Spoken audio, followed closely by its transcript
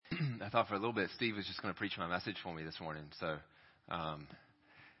thought for a little bit Steve was just going to preach my message for me this morning. So I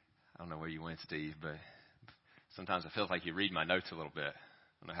don't know where you went, Steve, but sometimes it feels like you read my notes a little bit.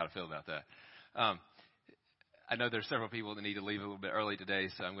 I don't know how to feel about that. I know there's several people that need to leave a little bit early today,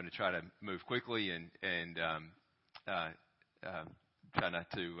 so I'm going to try to move quickly and try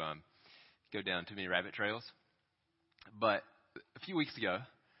not to go down too many rabbit trails. But a few weeks ago,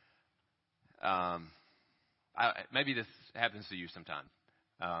 maybe this happens to you sometime.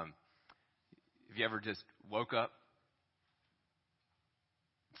 Have you ever just woke up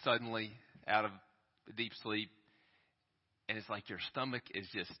suddenly out of a deep sleep, and it's like your stomach is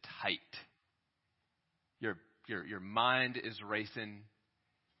just tight? Your mind is racing,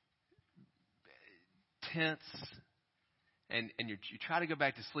 tense, and you try to go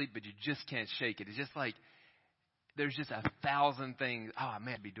back to sleep, but you just can't shake it. It's just like there's just 1,000 things. Oh,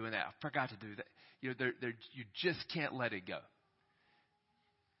 man, I'd be doing that. I forgot to do that. You just can't let it go.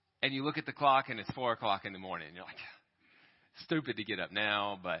 And you look at the clock, and it's 4 o'clock in the morning. And you're like, stupid to get up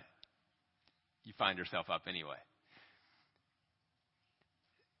now, but you find yourself up anyway.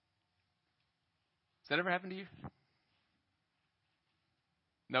 Has that ever happened to you?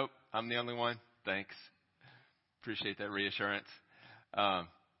 Nope, I'm the only one. Thanks. Appreciate that reassurance.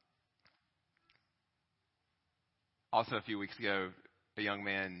 Also, a few weeks ago, a young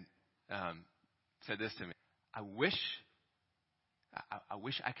man said this to me. I wish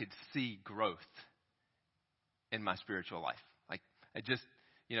I could see growth in my spiritual life. Like, I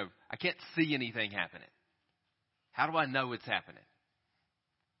can't see anything happening. How do I know it's happening?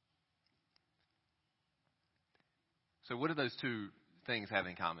 So what do those two things have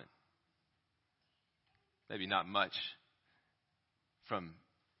in common? Maybe not much from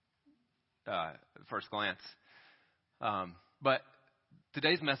first glance. But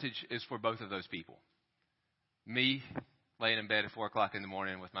today's message is for both of those people. Me, laying in bed at 4 o'clock in the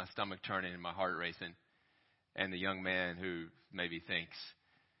morning with my stomach turning and my heart racing, and the young man who maybe thinks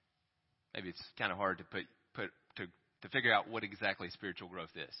maybe it's kind of hard to figure out what exactly spiritual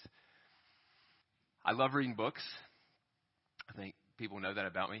growth is. I love reading books. I think people know that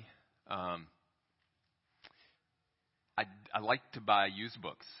about me. I like to buy used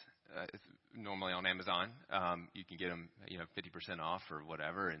books. It's normally on Amazon. You can get them, 50% off or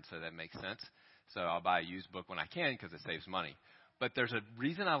whatever, and so that makes sense. So I'll buy a used book when I can because it saves money. But there's a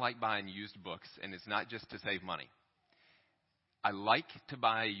reason I like buying used books, and it's not just to save money. I like to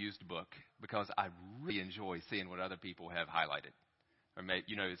buy a used book because I really enjoy seeing what other people have highlighted. Or maybe,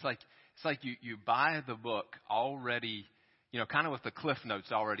 it's like you buy the book already, kind of with the cliff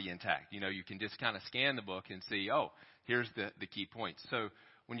notes already intact. You can just kind of scan the book and see, oh, here's the key points. So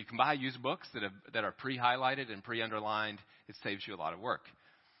when you can buy used books that are pre-highlighted and pre-underlined, it saves you a lot of work.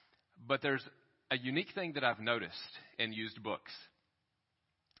 But there's a unique thing that I've noticed in used books.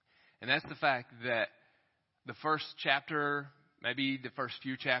 And that's the fact that the first chapter, maybe the first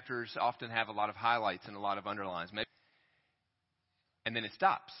few chapters, often have a lot of highlights and a lot of underlines. And then it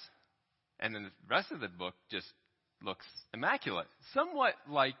stops. And then the rest of the book just looks immaculate, somewhat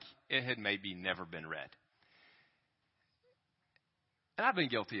like it had maybe never been read. And I've been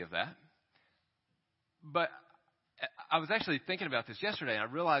guilty of that. But I was actually thinking about this yesterday, and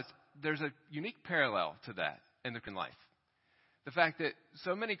I realized there's a unique parallel to that in the Christian life. The fact that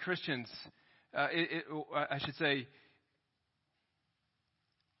so many Christians, I should say,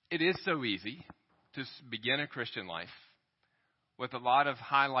 it is so easy to begin a Christian life with a lot of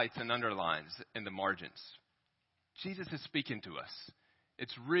highlights and underlines in the margins. Jesus is speaking to us.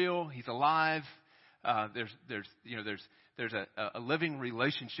 It's real. He's alive. There's a living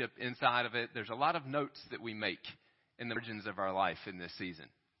relationship inside of it. There's a lot of notes that we make in the margins of our life in this season.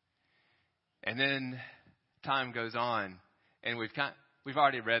 And then time goes on, and we've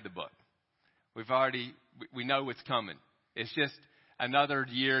already read the book. We know what's coming. It's just another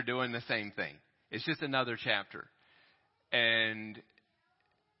year doing the same thing. It's just another chapter. And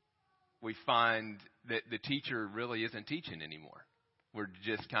we find that the teacher really isn't teaching anymore. We're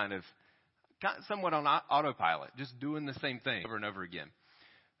just kind of somewhat on autopilot, just doing the same thing over and over again.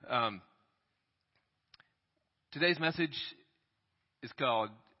 Today's message is called,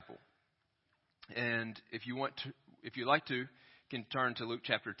 and if you like to, you can turn to Luke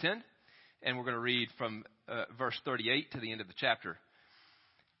chapter 10, and we're going to read from verse 38 to the end of the chapter.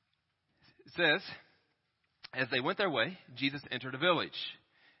 It says, as they went their way, Jesus entered a village,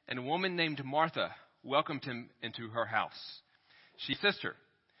 and a woman named Martha welcomed him into her house. She had a sister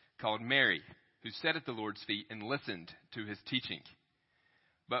called Mary, who sat at the Lord's feet and listened to his teaching.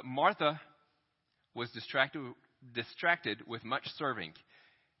 But Martha was distracted with much serving.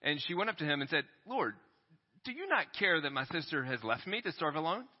 And she went up to him and said, Lord, do you not care that my sister has left me to serve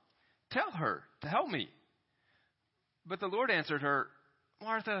alone? tell her to help me." But the Lord answered her,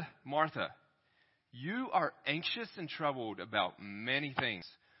 "Martha, Martha, you are anxious and troubled about many things,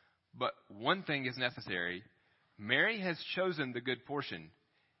 but one thing is necessary. Mary has chosen the good portion,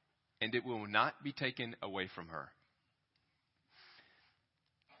 and it will not be taken away from her."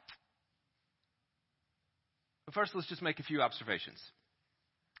 But first, let's just make a few observations.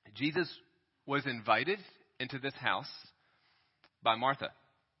 Jesus was invited into this house by Martha.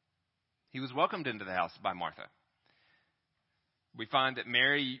 He was welcomed into the house by Martha. We find that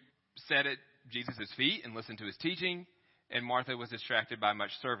Mary sat at Jesus' feet and listened to his teaching, and Martha was distracted by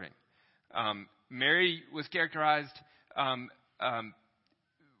much serving. Mary was characterized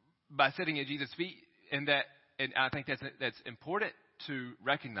by sitting at Jesus' feet, and I think that's important to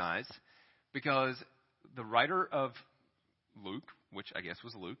recognize, because the writer of Luke, which I guess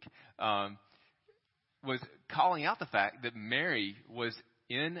was Luke, was calling out the fact that Mary was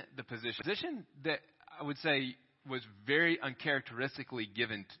in the position that I would say was very uncharacteristically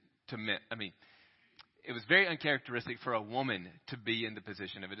given to men. I mean, it was very uncharacteristic for a woman to be in the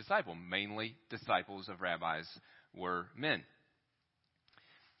position of a disciple. Mainly disciples of rabbis were men.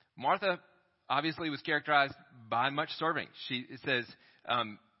 Martha obviously was characterized by much serving. It says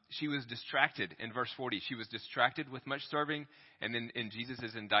she was distracted in verse 40. She was distracted with much serving. And then in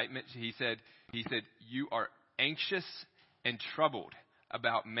Jesus' indictment, he said, "You are anxious and troubled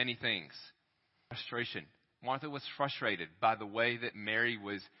about many things." Frustration. Martha was frustrated by the way that Mary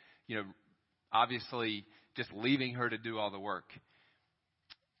was, obviously just leaving her to do all the work.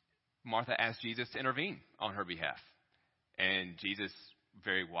 Martha asked Jesus to intervene on her behalf. And Jesus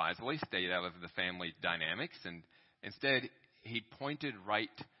very wisely stayed out of the family dynamics, and instead he pointed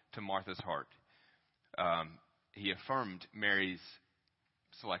right to Martha's heart. He affirmed Mary's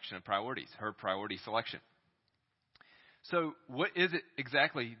selection of priorities, her priority selection. So what is it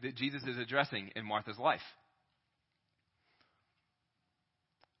exactly that Jesus is addressing in Martha's life?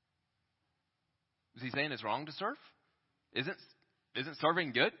 Is he saying it's wrong to serve? Isn't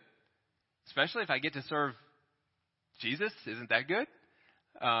serving good? Especially if I get to serve Jesus, isn't that good?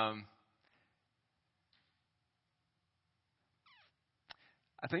 I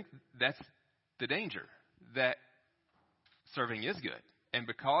think that's the danger, that serving is good. And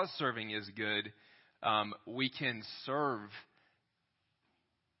because serving is good, we can serve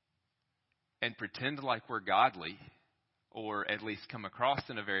and pretend like we're godly, or at least come across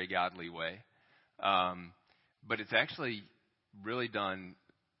in a very godly way. But it's actually really done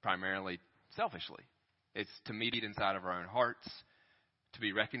primarily selfishly. It's to meet inside of our own hearts, to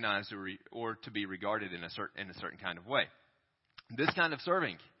be recognized or to be regarded in a certain kind of way. This kind of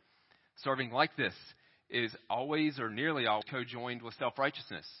serving like this, is always or nearly always co-joined with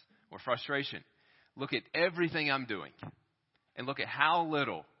self-righteousness or frustration. Look at everything I'm doing, and look at how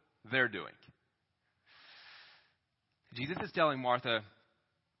little they're doing. Jesus is telling Martha,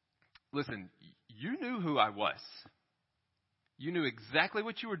 "Listen, you knew who I was. You knew exactly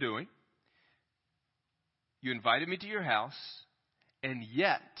what you were doing. You invited me to your house, and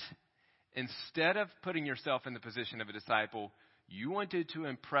yet, instead of putting yourself in the position of a disciple, you wanted to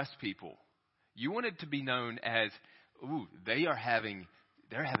impress people. You wanted to be known as, they're having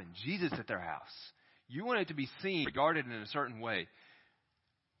Jesus at their house. You wanted to be seen, regarded in a certain way."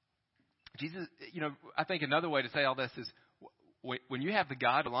 Jesus, I think another way to say all this is, when you have the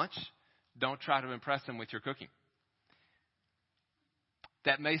God at lunch, don't try to impress him with your cooking.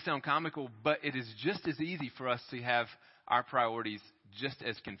 That may sound comical, but it is just as easy for us to have our priorities just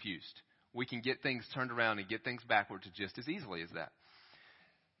as confused. We can get things turned around and get things backwards just as easily as that.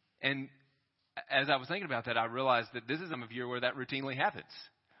 And as I was thinking about that, I realized that this is a time of year where that routinely happens.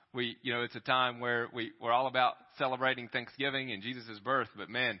 It's a time where we're all about celebrating Thanksgiving and Jesus' birth, but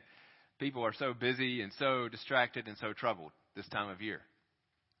man, people are so busy and so distracted and so troubled this time of year.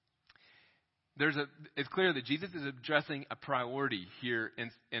 It's clear that Jesus is addressing a priority here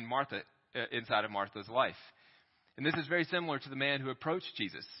in Martha, inside of Martha's life. And this is very similar to the man who approached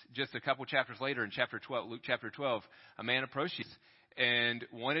Jesus. Just a couple chapters later in Luke chapter 12, a man approached Jesus and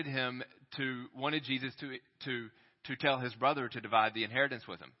wanted Jesus to tell his brother to divide the inheritance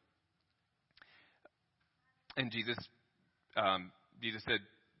with him. And Jesus said,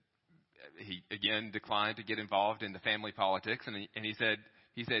 he again declined to get involved in the family politics, and he said,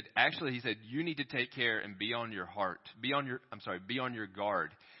 you need to take care and be on your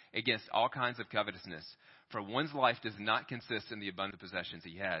guard against all kinds of covetousness, for one's life does not consist in the abundant possessions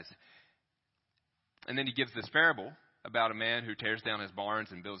he has. And then he gives this parable about a man who tears down his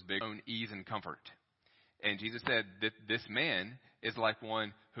barns and builds big own ease and comfort. And Jesus said that this man is like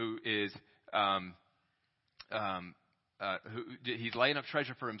one who is, he's laying up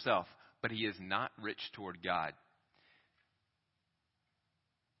treasure for himself but he is not rich toward God.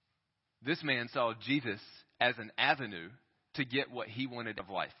 This man saw Jesus as an avenue to get what he wanted of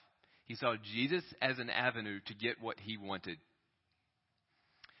life. He saw Jesus as an avenue to get what he wanted.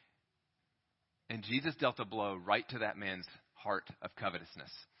 And Jesus dealt a blow right to that man's heart of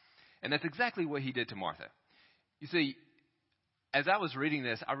covetousness. And that's exactly what he did to Martha. You see, as I was reading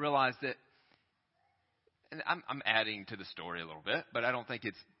this, I realized that, and I'm adding to the story a little bit, but I don't think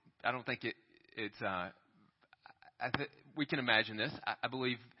we can imagine this. I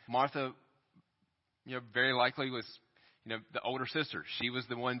believe Martha, very likely was, the older sister. She was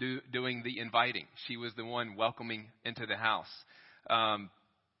the one doing the inviting. She was the one welcoming into the house.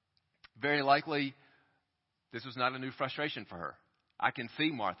 Very likely, this was not a new frustration for her. I can see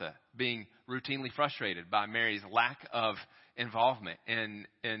Martha being routinely frustrated by Mary's lack of involvement in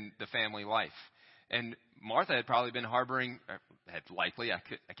the family life. And Martha had probably been harboring,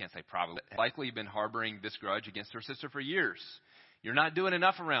 I can't say probably, likely been harboring this grudge against her sister for years. You're not doing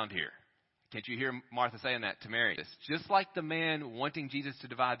enough around here. Can't you hear Martha saying that to Mary? Just like the man wanting Jesus to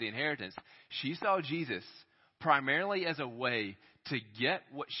divide the inheritance, she saw Jesus primarily as a way to get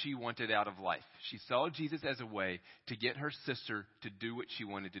what she wanted out of life. She saw Jesus as a way to get her sister to do what she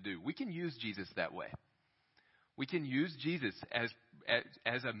wanted to do. We can use Jesus that way. We can use Jesus as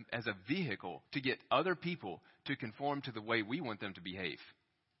a vehicle to get other people to conform to the way we want them to behave.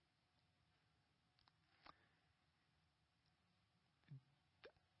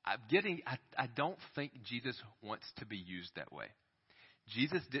 I don't think Jesus wants to be used that way.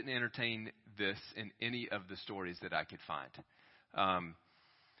 Jesus didn't entertain this in any of the stories that I could find.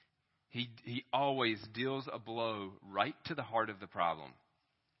 He always deals a blow right to the heart of the problem.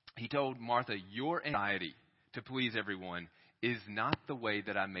 He told Martha, your anxiety to please everyone is not the way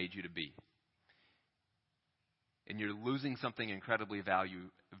that I made you to be. And you're losing something incredibly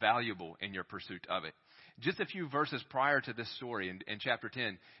valuable in your pursuit of it. Just a few verses prior to this story in chapter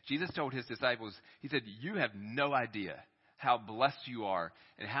 10, Jesus told his disciples, he said, you have no idea how blessed you are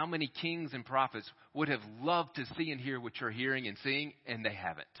and how many kings and prophets would have loved to see and hear what you're hearing and seeing, and they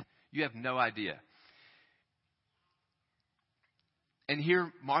haven't. You have no idea. And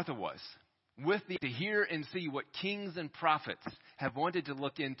here Martha was, to hear and see what kings and prophets have wanted to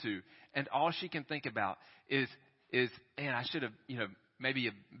look into, and all she can think about is man, I should have, maybe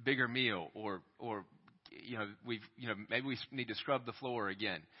a bigger meal, or maybe we need to scrub the floor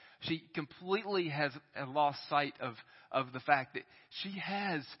again. She completely has lost sight of the fact that she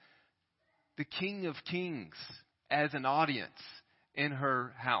has the King of Kings as an audience in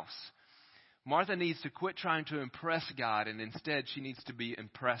her house. Martha needs to quit trying to impress God, and instead she needs to be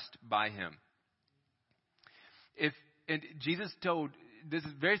impressed by him. Jesus told, this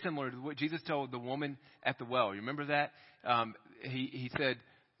is very similar to what Jesus told the woman at the well. You remember that? He said,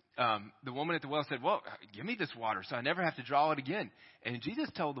 the woman at the well said, well, give me this water so I never have to draw it again. And Jesus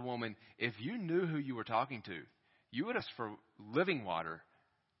told the woman, if you knew who you were talking to, you would ask for living water.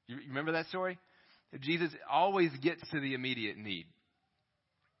 You remember that story? Jesus always gets to the immediate need.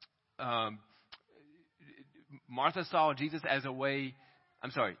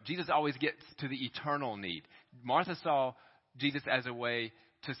 Jesus always gets to the eternal need. Martha saw Jesus as a way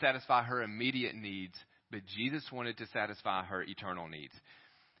to satisfy her immediate needs, but Jesus wanted to satisfy her eternal needs.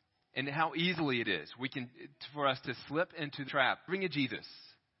 And how easily it is for us to slip into the trap, bring a Jesus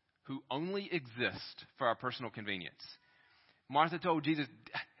who only exists for our personal convenience. Martha told Jesus,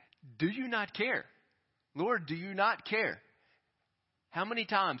 do you not care? Lord, do you not care? How many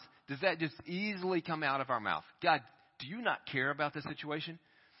times does that just easily come out of our mouth? God, do you not care about the situation?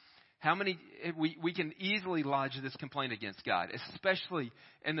 How many, we can easily lodge this complaint against God, especially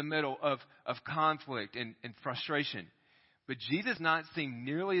in the middle of conflict and frustration. But Jesus not seem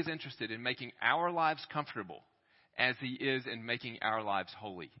nearly as interested in making our lives comfortable as he is in making our lives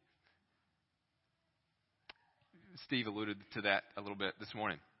holy. Steve alluded to that a little bit this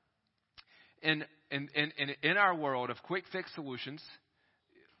morning. And in our world of quick fix solutions,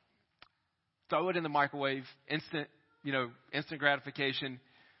 throw it in the microwave, instant gratification,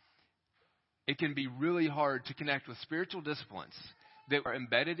 it can be really hard to connect with spiritual disciplines that are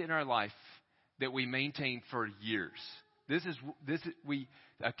embedded in our life that we maintain for years. This is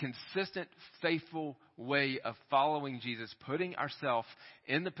a consistent, faithful way of following Jesus, putting ourselves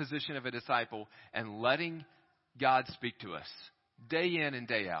in the position of a disciple and letting God speak to us day in and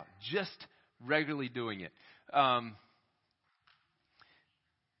day out, just regularly doing it.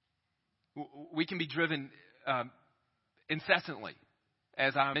 We can be driven incessantly,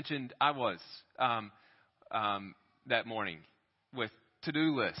 as I mentioned I was that morning, with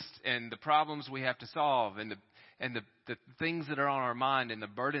to-do lists and the problems we have to solve and the things that are on our mind and the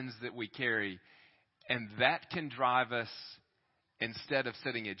burdens that we carry, and that can drive us instead of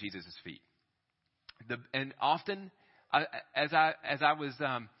sitting at Jesus' feet. And often, as I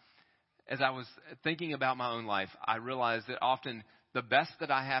was thinking about my own life, I realized that often the best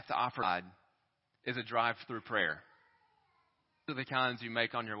that I have to offer God is a drive-through prayer. These are the kinds you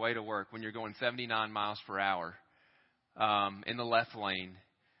make on your way to work when you're going 79 miles per hour in the left lane,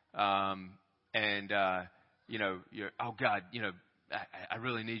 you're, oh God, I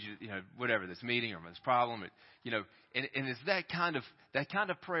really need you, whatever, this meeting or this problem, and it's that kind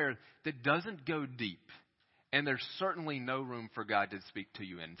of prayer that doesn't go deep, and there's certainly no room for God to speak to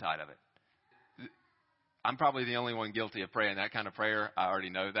you inside of it. I'm probably the only one guilty of praying that kind of prayer. I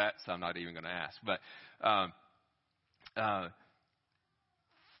already know that, so I'm not even going to ask. But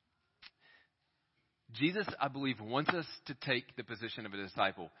Jesus, I believe, wants us to take the position of a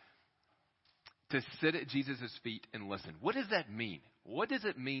disciple, to sit at Jesus' feet and listen. What does that mean? What does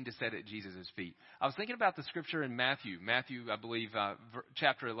it mean to sit at Jesus' feet? I was thinking about the scripture in Matthew, I believe,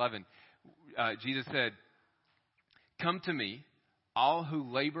 chapter 11. Jesus said, "Come to me, all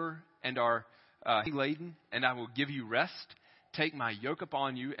who labor and are heavy laden, and I will give you rest. Take my yoke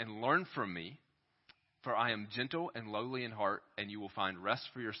upon you and learn from me, for I am gentle and lowly in heart, and you will find rest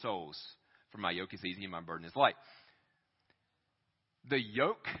for your souls. For my yoke is easy and my burden is light." The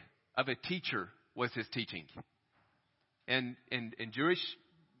yoke of a teacher was his teaching. And in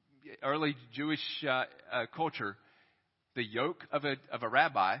early Jewish culture, the yoke of a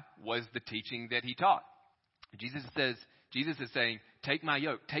rabbi was the teaching that he taught. Jesus is saying, take my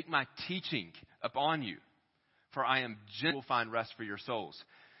yoke, take my teaching upon you, for I am gentle, will find rest for your souls.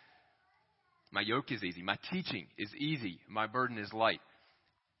 My yoke is easy, my teaching is easy, my burden is light.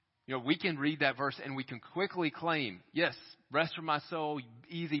 We can read that verse and we can quickly claim, yes, rest for my soul,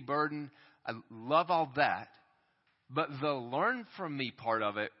 easy burden. I love all that. But the learn from me part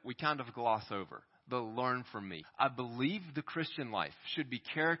of it, we kind of gloss over. The learn from me. I believe the Christian life should be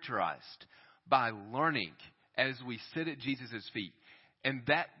characterized by learning as we sit at Jesus' feet. And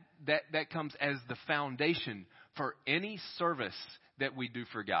that comes as the foundation for any service that we do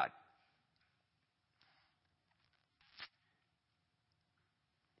for God.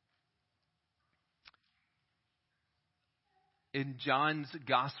 In John's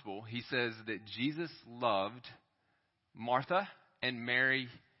gospel, he says that Jesus loved Martha and Mary.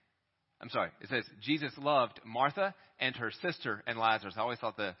 It says Jesus loved Martha and her sister and Lazarus. I always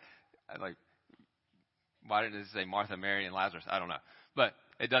thought why didn't it say Martha, Mary, and Lazarus? I don't know. But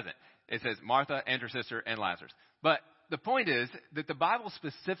it doesn't. It says Martha and her sister and Lazarus. But the point is that the Bible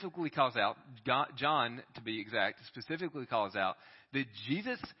specifically calls out, John to be exact, specifically calls out that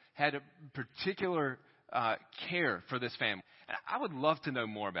Jesus had a particular care for this family. And I would love to know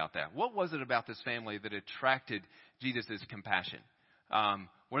more about that. What was it about this family that attracted Jesus' compassion?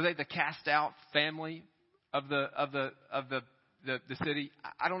 Were they the cast out family of the city?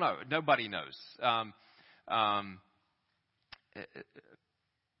 I don't know. Nobody knows.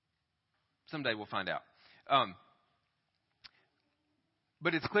 Someday we'll find out.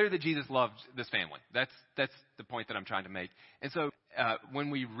 But it's clear that Jesus loved this family. That's the point that I'm trying to make. And so when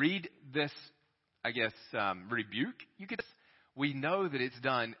we read this, rebuke, we know that it's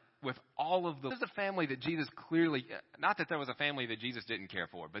done with all of this is a family that Jesus clearly, not that there was a family that Jesus didn't care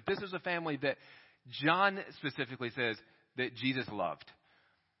for, but this is a family that John specifically says that Jesus loved.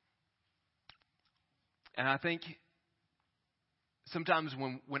 And I think sometimes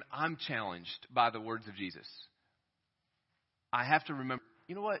when I'm challenged by the words of Jesus, I have to remember,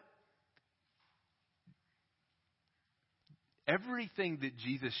 you know what? Everything that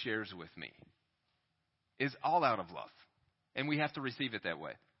Jesus shares with me is all out of love. And we have to receive it that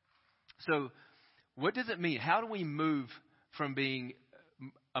way. So what does it mean? How do we move from being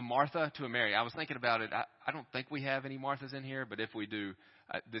a Martha to a Mary? I was thinking about it. I don't think we have any Marthas in here, but if we do,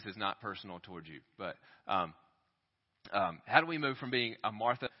 this is not personal towards you. But how do we move from being a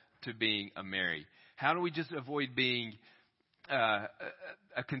Martha to being a Mary? How do we just avoid being a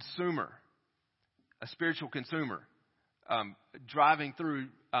consumer, a spiritual consumer, driving through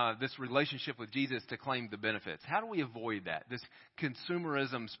this relationship with Jesus to claim the benefits? How do we avoid that? This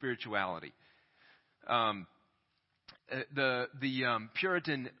consumerism spirituality. The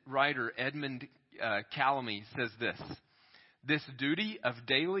Puritan writer Edmund Calamy says this: "This duty of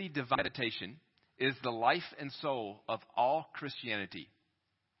daily divine meditation is the life and soul of all Christianity.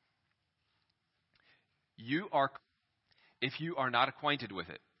 If you are not acquainted with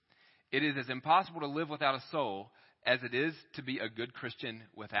it, it is as impossible to live without a soul as it is to be a good Christian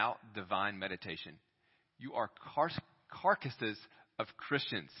without divine meditation. You are carcasses of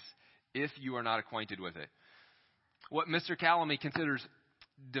Christians if you are not acquainted with it." What Mr. Calamy considers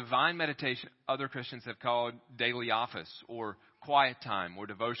divine meditation, other Christians have called daily office or quiet time or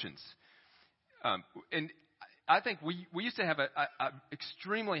devotions. And I think we used to have a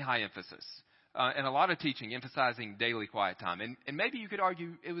extremely high emphasis and a lot of teaching emphasizing daily quiet time. And maybe you could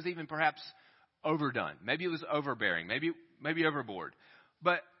argue it was even perhaps overdone. Maybe it was overbearing. Maybe overboard.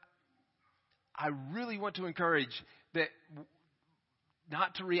 But I really want to encourage that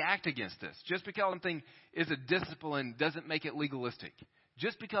not to react against this. Just because something is a discipline doesn't make it legalistic.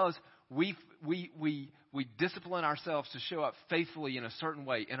 Just because we discipline ourselves to show up faithfully in a certain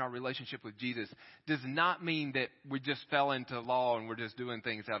way in our relationship with Jesus does not mean that we just fell into law and we're just doing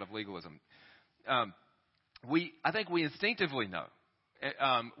things out of legalism. I think we instinctively know.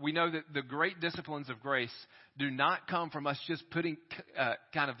 We know that the great disciplines of grace do not come from us just putting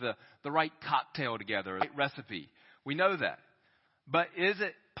kind of the right cocktail together, the right recipe. We know that. But is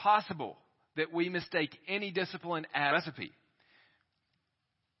it possible that we mistake any discipline as a recipe?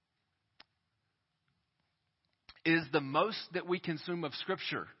 Is the most that we consume of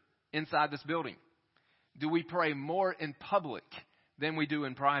Scripture inside this building? Do we pray more in public than we do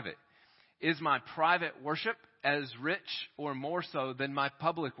in private? Is my private worship as rich or more so than my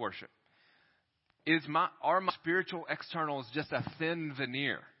public worship? Are my spiritual externals just a thin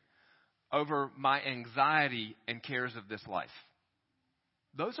veneer over my anxiety and cares of this life?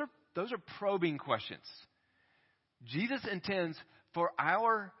 Those are probing questions. Jesus intends for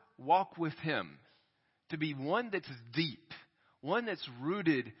our walk with Him to be one that's deep, one that's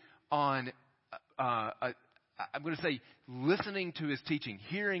rooted on, I'm going to say, listening to His teaching,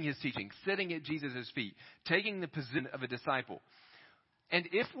 hearing His teaching, sitting at Jesus' feet, taking the position of a disciple. And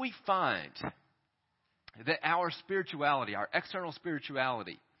if we find that our spirituality, our external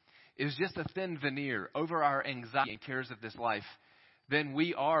spirituality, is just a thin veneer over our anxiety and cares of this life, then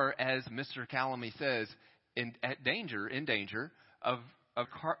we are, as Mr. Calamy says, in danger of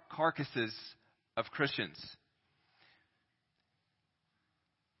carcasses of Christians.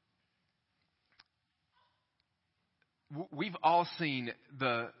 We've all seen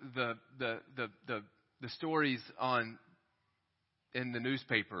the stories in the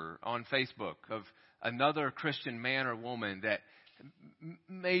newspaper, on Facebook, of another Christian man or woman that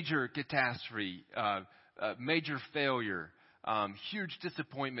major catastrophe, major failure, huge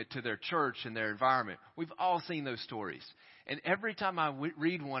disappointment to their church and their environment. We've all seen those stories. And every time I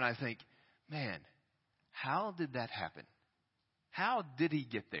read one, I think, man, how did that happen? How did he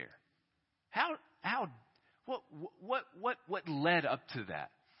get there? What led up to that?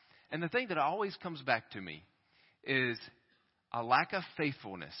 And the thing that always comes back to me is a lack of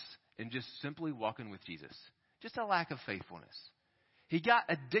faithfulness in just simply walking with Jesus. Just a lack of faithfulness. He got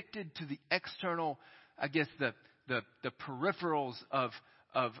addicted to the external, I guess, the peripherals of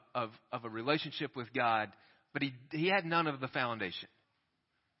a relationship with God, but he had none of the foundation.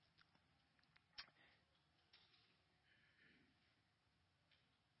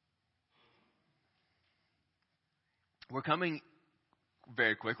 We're coming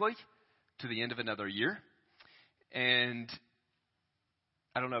very quickly to the end of another year, and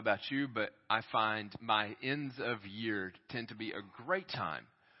I don't know about you, but I find my ends of year tend to be a great time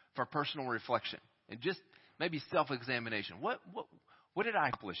for personal reflection and just maybe self-examination. What did I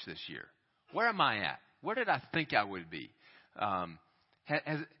accomplish this year? Where am I at? Where did I think I would be? Have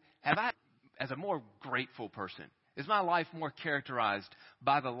I, as a more grateful person, is my life more characterized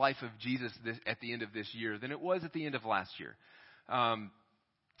by the life of Jesus at the end of this year than it was at the end of last year? And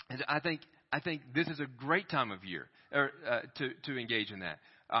I think this is a great time of year to engage in that.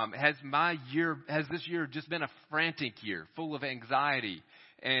 Has this year just been a frantic year, full of anxiety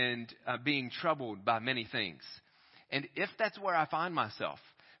and being troubled by many things? And if that's where I find myself,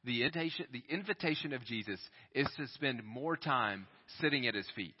 the invitation of Jesus is to spend more time sitting at His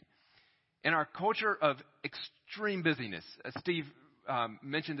feet. In our culture of extreme busyness, Steve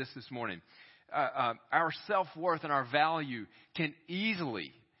mentioned this morning, our self-worth and our value can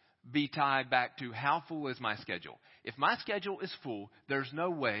easily be tied back to how full is my schedule. If my schedule is full, there's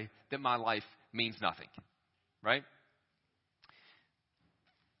no way that my life means nothing, right?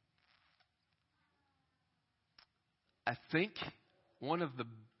 I think one of the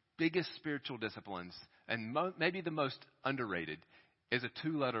biggest spiritual disciplines, and maybe the most underrated, is a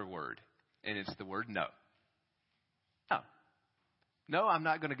 2-letter word, and it's the word no. No, I'm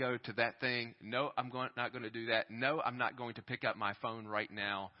not going to go to that thing. No, I'm not going to do that. No, I'm not going to pick up my phone right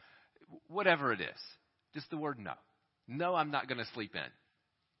now. Whatever it is, just the word no. No, I'm not going to sleep in.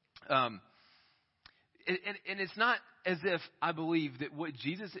 And it's not as if I believe that what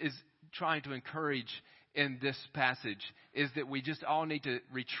Jesus is trying to encourage in this passage is that we just all need to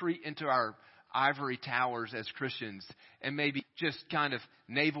retreat into our ivory towers as Christians and maybe just kind of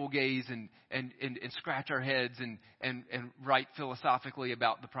navel gaze and scratch our heads and write philosophically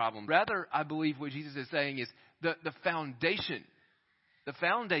about the problem. Rather, I believe what Jesus is saying is the foundation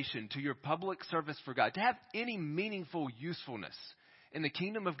to your public service for God, to have any meaningful usefulness in the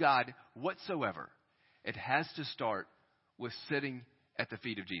kingdom of God whatsoever, it has to start with sitting at the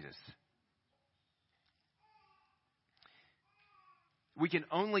feet of Jesus. We can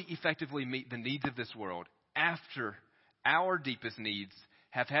only effectively meet the needs of this world after our deepest needs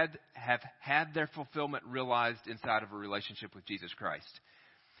have had their fulfillment realized inside of a relationship with Jesus Christ.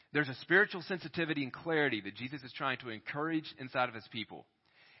 There's a spiritual sensitivity and clarity that Jesus is trying to encourage inside of his people.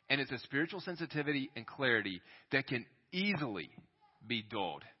 And it's a spiritual sensitivity and clarity that can easily be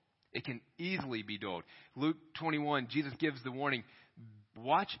dulled. It can easily be dulled. Luke 21, Jesus gives the warning,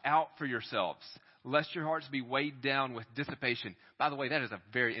 watch out for yourselves, lest your hearts be weighed down with dissipation. By the way, that is a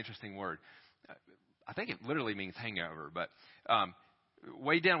very interesting word. I think it literally means hangover, but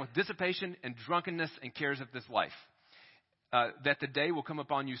weighed down with dissipation and drunkenness and cares of this life. That the day will come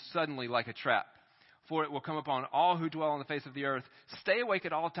upon you suddenly like a trap. For it will come upon all who dwell on the face of the earth. Stay awake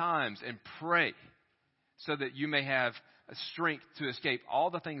at all times and pray so that you may have strength to escape all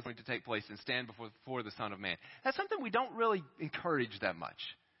the things going to take place and stand before the Son of Man. That's something we don't really encourage that much.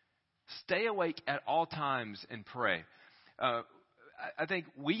 Stay awake at all times and pray. I think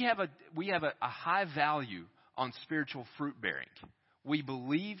we have a high value on spiritual fruit bearing. We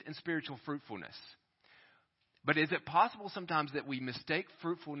believe in spiritual fruitfulness. But is it possible sometimes that we mistake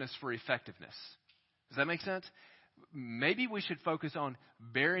fruitfulness for effectiveness? Does that make sense? Maybe we should focus on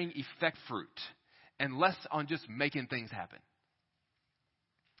bearing effect fruit and less on just making things happen.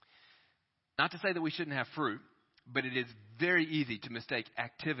 Not to say that we shouldn't have fruit, but it is very easy to mistake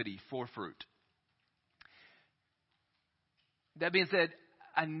activity for fruit. That being said,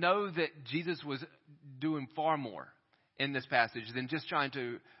 I know that Jesus was doing far more in this passage than just trying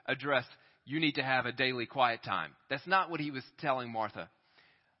to address, you need to have a daily quiet time. That's not what he was telling Martha.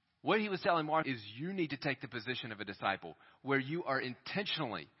 What he was telling Martha is you need to take the position of a disciple where you are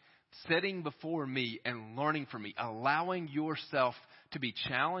intentionally sitting before me and learning from me, allowing yourself to be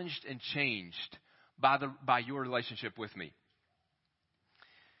challenged and changed by your relationship with me.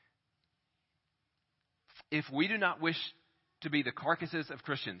 If we do not wish to be the carcasses of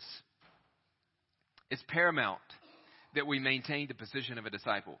Christians, it's paramount that we maintain the position of a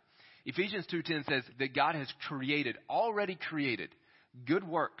disciple. Ephesians 2:10 says that God has already created good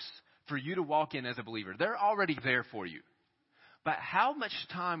works for you to walk in as a believer. They're already there for you. But how much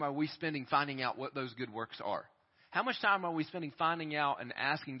time are we spending finding out what those good works are? How much time are we spending finding out and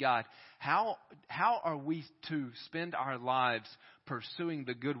asking God, how are we to spend our lives pursuing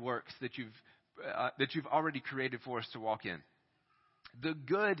the good works that you've already created for us to walk in? The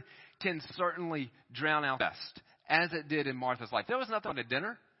good can certainly drown out the best, as it did in Martha's life. There was nothing at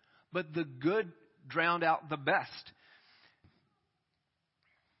dinner, but the good drowned out the best.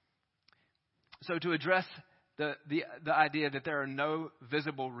 So to address the idea that there are no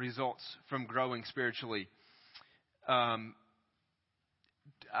visible results from growing spiritually, I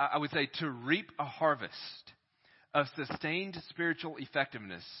would say to reap a harvest of sustained spiritual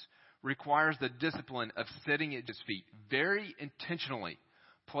effectiveness requires the discipline of sitting at his feet, very intentionally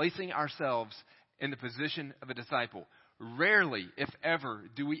placing ourselves in the position of a disciple. Rarely, if ever,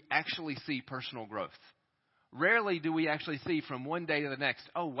 do we actually see personal growth. Rarely do we actually see from one day to the next,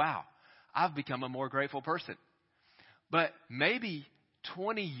 oh wow, I've become a more grateful person. But maybe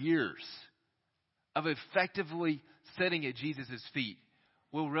 20 years of effectively sitting at Jesus' feet,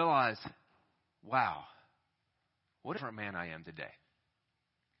 we'll realize, wow, what a different man I am today.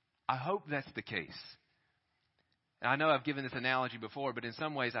 I hope that's the case. And I know I've given this analogy before, but in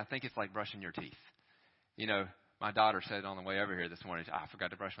some ways I think it's like brushing your teeth. You know, my daughter said on the way over here this morning, I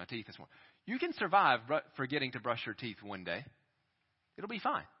forgot to brush my teeth this morning. You can survive forgetting to brush your teeth one day. It'll be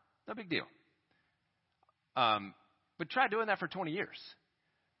fine. No big deal. But try doing that for 20 years.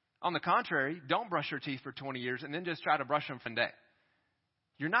 On the contrary, don't brush your teeth for 20 years and then just try to brush them for a day.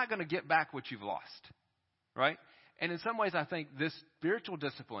 You're not going to get back what you've lost, right? And in some ways, I think this spiritual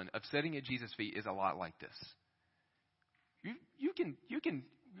discipline of sitting at Jesus' feet is a lot like this.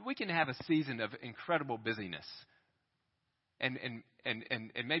 We can have a season of incredible busyness, and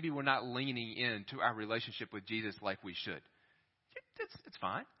maybe we're not leaning into our relationship with Jesus like we should. It's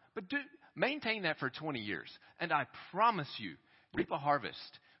fine, but maintain that for 20 years, and I promise you, reap a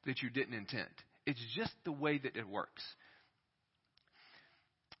harvest that you didn't intend. It's just the way that it works.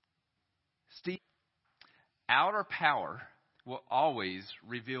 Steve, outer power will always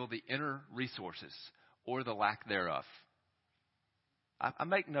reveal the inner resources or the lack thereof. I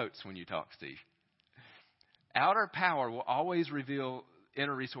make notes when you talk, Steve. Outer power will always reveal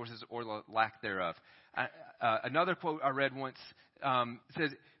inner resources or the lack thereof. Another quote I read once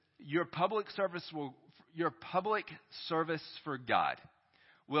says, Your public service for God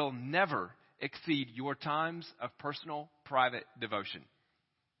will never exceed your times of personal, private devotion.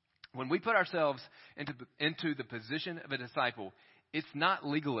 When we put ourselves into the position of a disciple, it's not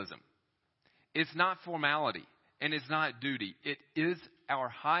legalism. It's not formality. And it's not duty. It is our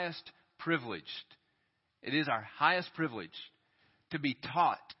highest privilege. It is our highest privilege to be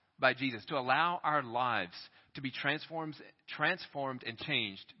taught by Jesus, to allow our lives to be transformed and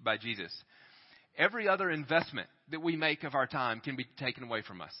changed by Jesus. Every other investment that we make of our time can be taken away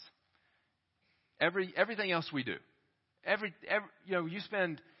from us. Everything else we do.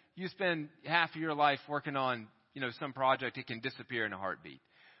 You spend half of your life working on, some project, it can disappear in a heartbeat.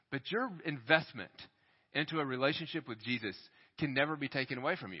 But your investment into a relationship with Jesus can never be taken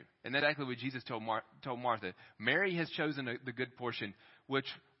away from you. And that's exactly what Jesus told Martha. Mary has chosen the good portion, which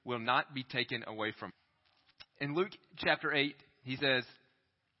will not be taken away from her. In Luke chapter 8, he says,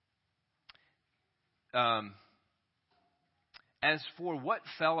 as for what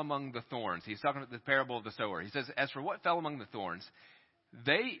fell among the thorns, he's talking about the parable of the sower. He says, as for what fell among the thorns,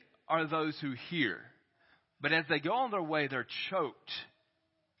 they are those who hear. But as they go on their way, they're choked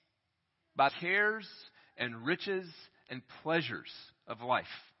by cares and riches and pleasures of life.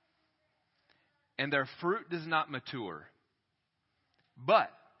 And their fruit does not mature. But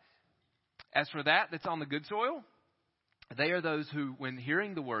as for that's on the good soil, they are those who, when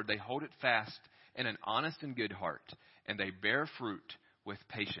hearing the word, they hold it fast in an honest and good heart, and they bear fruit with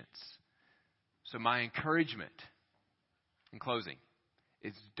patience. So my encouragement in closing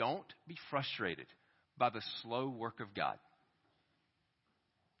is don't be frustrated by the slow work of God.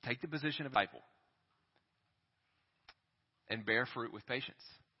 Take the position of disciple and bear fruit with patience.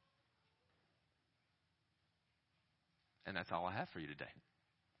 And that's all I have for you today.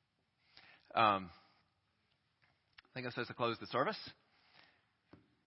 I think I'm supposed to close the service.